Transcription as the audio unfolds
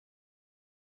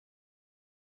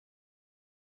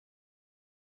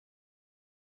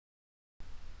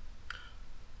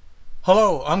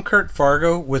Hello, I'm Kurt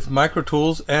Fargo with Micro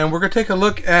Tools, and we're going to take a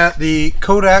look at the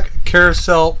Kodak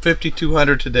Carousel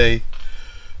 5200 today.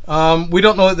 We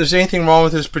don't know that there's anything wrong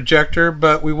with this projector,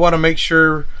 but we want to make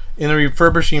sure in the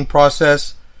refurbishing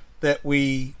process that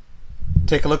we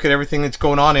take a look at everything that's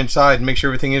going on inside and make sure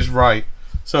everything is right.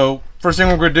 So first thing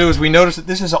we're going to do is we notice that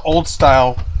this is an old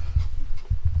style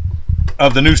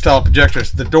of the new style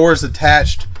projectors. The door is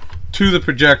attached to the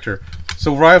projector.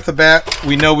 So right off the bat,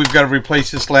 we know we've got to replace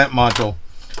this lamp module.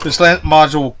 This lamp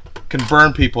module can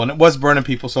burn people, and it was burning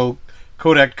people, so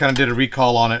Kodak kind of did a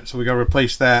recall on it, so we got to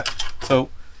replace that. So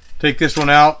take this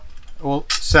one out. We'll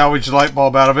salvage the light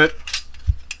bulb out of it.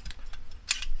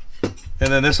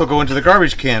 And then this will go into the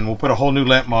garbage can. We'll put a whole new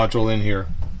lamp module in here.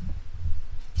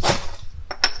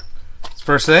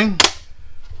 First thing,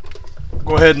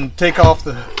 go ahead and take off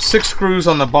the 6 screws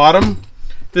on the bottom.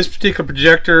 This particular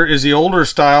projector is the older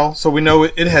style, so we know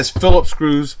it has Phillips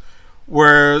screws,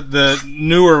 where the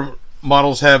newer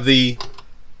models have the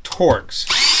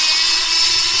Torx.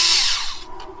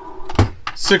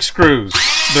 6 screws.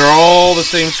 They're all the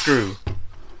same screw,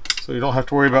 so you don't have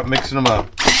to worry about mixing them up.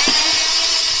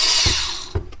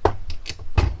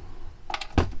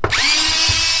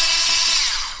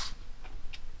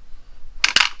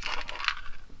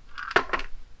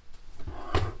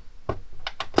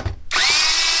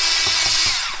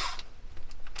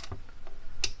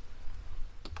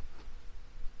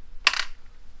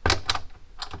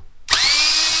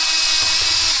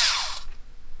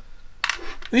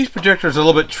 These projectors are a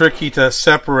little bit tricky to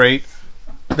separate.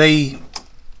 They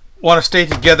want to stay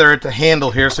together at the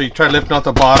handle here, so you try lifting off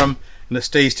the bottom and it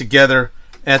stays together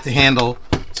at the handle.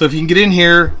 So if you can get in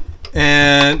here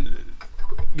and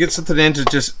get something in to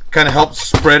just kind of help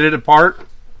spread it apart,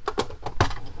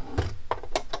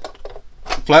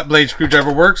 flat blade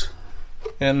screwdriver works.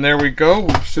 And there we go.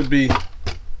 We should be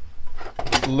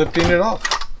lifting it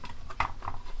off.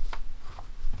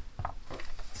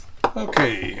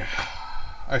 Okay.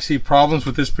 I see problems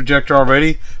with this projector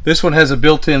already. This one has a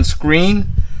built-in screen,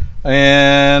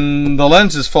 and the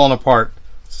lens is falling apart.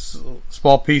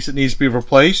 Small piece that needs to be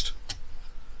replaced.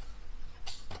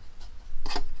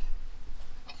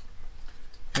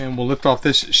 And we'll lift off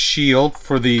this shield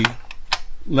for the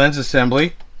lens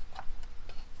assembly.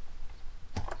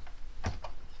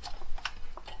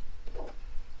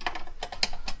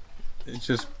 It's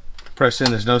just pressed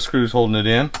in. There's no screws holding it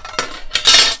in.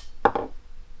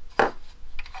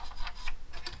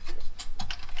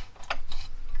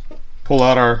 Pull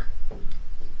out our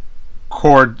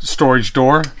cord storage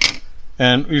door,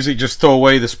 and usually just throw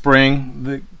away the spring.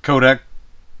 The Kodak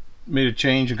made a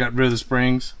change and got rid of the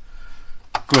springs.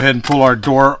 Go ahead and pull our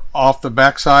door off the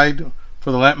backside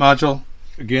for the lamp module.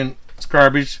 Again, it's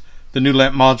garbage. The new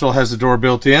lamp module has the door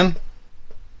built in.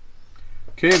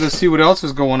 Okay, let's see what else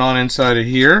is going on inside of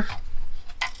here.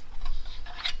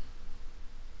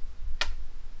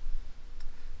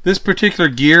 This particular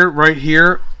gear right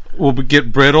here will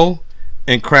get brittle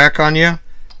and crack on you.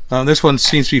 This one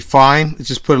seems to be fine. Let's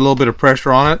just put a little bit of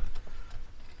pressure on it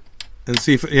and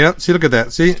see if, yeah, see, look at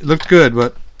that. See, it looked good,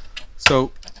 but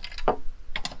so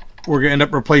we're gonna end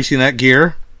up replacing that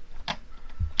gear.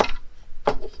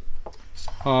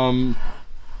 Of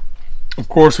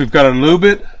course, we've got to lube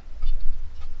it.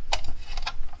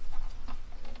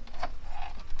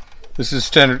 This is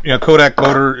standard, you know, Kodak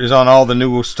motor is on all the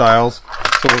newer styles,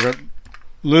 so we're gonna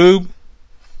lube,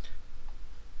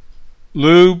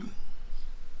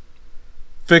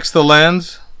 fix the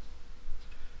lens,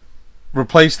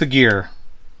 replace the gear,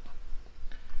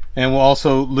 and we'll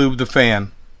also lube the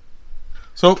fan.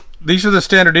 So these are the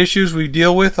standard issues we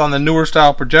deal with on the newer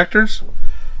style projectors.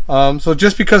 So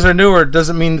just because they're newer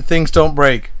doesn't mean that things don't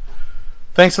break.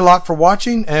 Thanks a lot for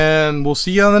watching, and we'll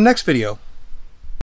see you on the next video.